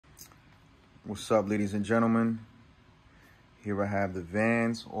What's up, ladies and gentlemen? Here I have the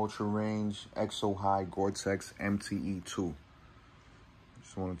Vans UltraRange EXO High Gore-Tex MTE-2.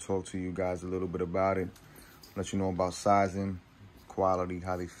 Just want to talk to you guys a little bit about it. Let you know about sizing, quality,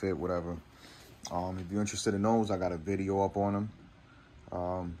 how they fit, whatever. If you're interested in those, I got a video up on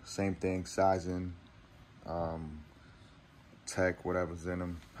them. Same thing, sizing, tech, whatever's in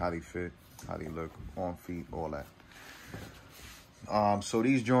them, how they fit, how they look, on feet, all that. So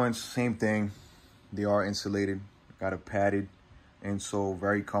these joints, same thing. They are insulated. Got a padded insole,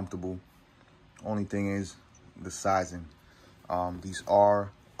 very comfortable. Only thing is the sizing. These are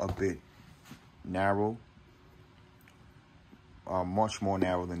a bit narrow, much more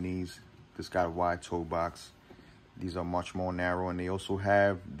narrow than these. This got a wide toe box. These are much more narrow, and they also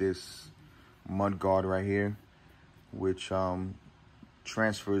have this mud guard right here, which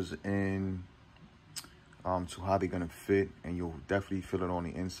transfers in to how they're gonna fit, and you'll definitely feel it on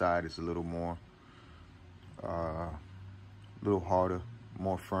the inside. It's a little more, little harder,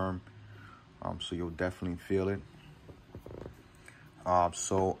 more firm. So you'll definitely feel it.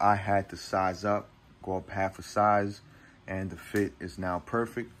 So I had to size up, go up half a size, and the fit is now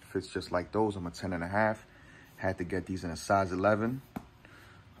perfect. Fits just like those. I'm a 10.5. Had to get these in a size 11.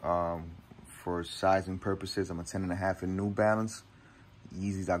 For sizing purposes, I'm a 10.5 in New Balance.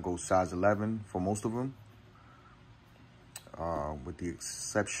 Yeezys, I go size 11 for most of them. With the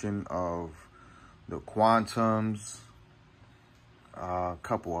exception of the Quantums, a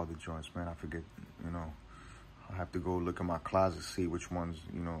couple other joints, man. I forget, I have to go look in my closet, see which ones,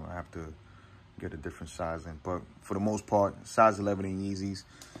 I have to get a different size in. But for the most part, size 11 in Yeezys.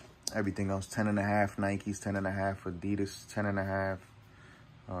 Everything else, 10.5 Nikes, 10.5 Adidas,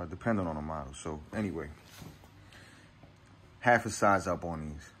 10.5, depending on the model. So anyway, half a size up on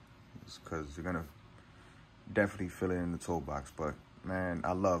these, because you're gonna definitely feel it in the toe box. But man,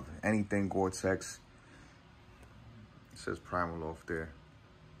 I love anything Gore-Tex. It says Primal off there.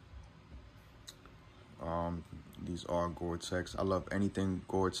 These are Gore-Tex. I love anything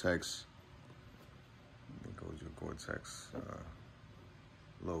Gore-Tex. There goes your Gore-Tex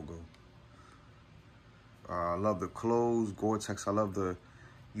logo. I love the clothes, Gore-Tex. I love the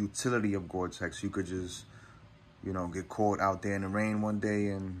utility of Gore-Tex. You could just, get caught out there in the rain one day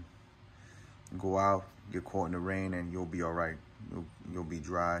and go out, get caught in the rain, and you'll be all right. You'll be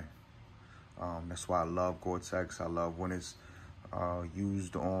dry. That's why I love Gore-Tex. I love when it's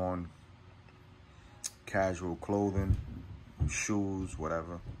used on casual clothing, shoes,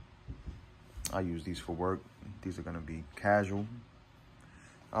 whatever. I use these for work. These are gonna be casual.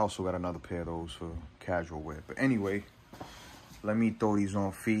 I also got another pair of those for casual wear. But anyway, let me throw these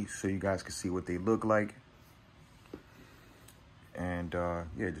on feet so you guys can see what they look like. And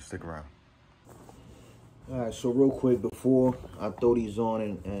yeah, just stick around. All right, so real quick, before I throw these on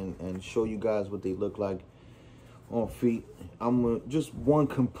and show you guys what they look like on feet, just one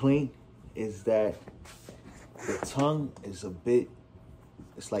complaint is that the tongue is a bit,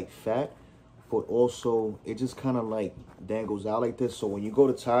 it's like fat, but also it just kind of like dangles out like this. So when you go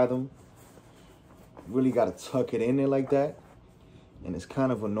to tie them, you really got to tuck it in there like that. And it's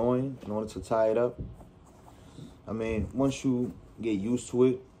kind of annoying in order to tie it up. I mean, once you get used to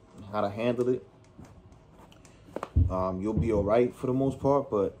it, how to handle it, you'll be all right for the most part.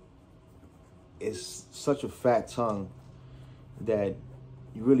 But it's such a fat tongue that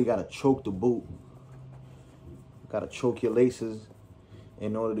you really got to choke the boot. Got to choke your laces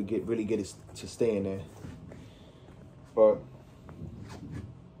in order to really get it to stay in there. But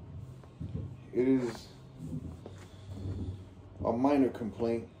it is a minor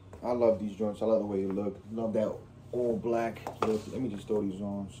complaint. I love these joints. I love the way they look. Love that all black look. Let me just throw these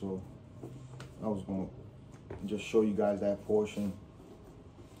on. So I was going to just show you guys that portion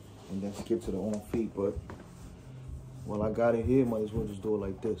and then skip to the on feet. But while I got it here, might as well just do it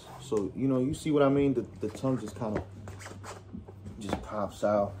like this. So, you see what I mean? The tongue just kind of just pops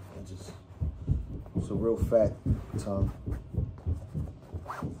out. It's a real fat tongue.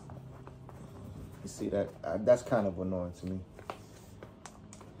 You see that? That's kind of annoying to me.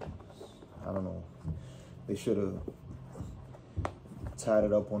 I don't know. They should have tied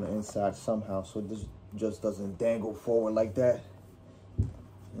it up on the inside somehow so this just doesn't dangle forward like that.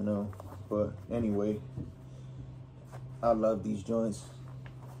 But anyway, I love these joints.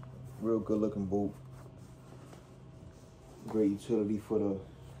 Real good looking boot. Great utility for the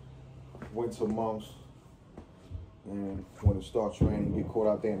winter months. And when it starts raining, you get caught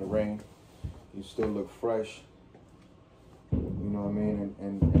out there in the rain, you still look fresh. You know what I mean?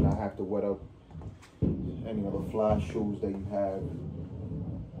 And I have to wet up any other fly shoes that you have.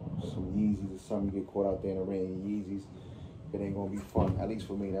 Some Yeezys or something, you get caught out there in the rain in Yeezys. it ain't gonna be fun. At least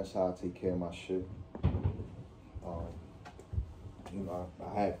for me, that's how I take care of my shit. You know,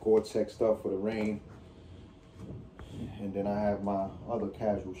 I had Gore-Tex stuff for the rain, and then I have my other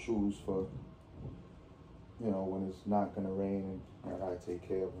casual shoes for, you know, when it's not gonna rain and I gotta take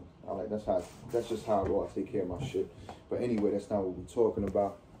care of them. That's just how I take care of my shit. But anyway, that's not what we're talking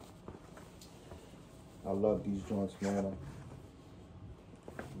about. I love these joints, man.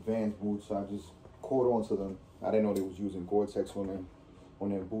 Vans boots, I just caught on to them. I didn't know they was using Gore-Tex on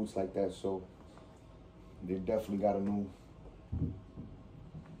their boots like that, so they definitely got a new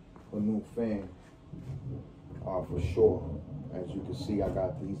fan, for sure. As you can see, I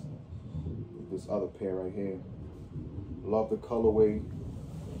got this other pair right here. Love the colorway.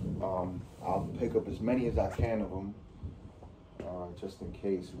 I'll pick up as many as I can of them, just in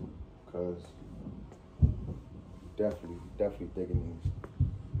case, because definitely digging these.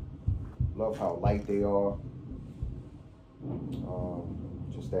 Love how light they are.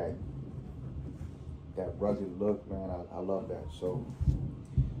 Just that rugged look, man. I love that. So,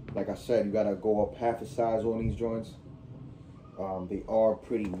 like I said, you gotta go up half a size on these joints. They are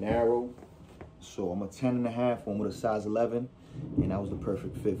pretty narrow, so I'm a 10.5 one with a size 11, and that was the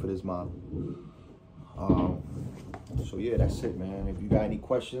perfect fit for this model. So yeah, that's it, man. If you got any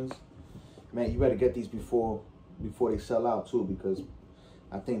questions, man, you better get these before they sell out too, because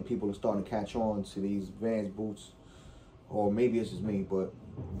I think people are starting to catch on to these Vans boots, or maybe it's just me, but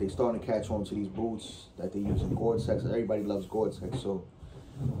they starting to catch on to these boots that they use in Gore-Tex. Everybody loves Gore-Tex, so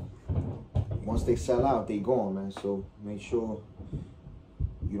once they sell out, they gone, man. So make sure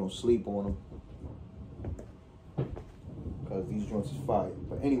you don't sleep on them, because these joints is fire.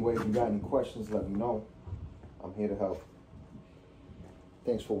 But anyway, if you got any questions, let me know. I'm here to help.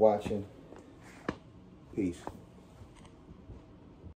 Thanks for watching. Peace.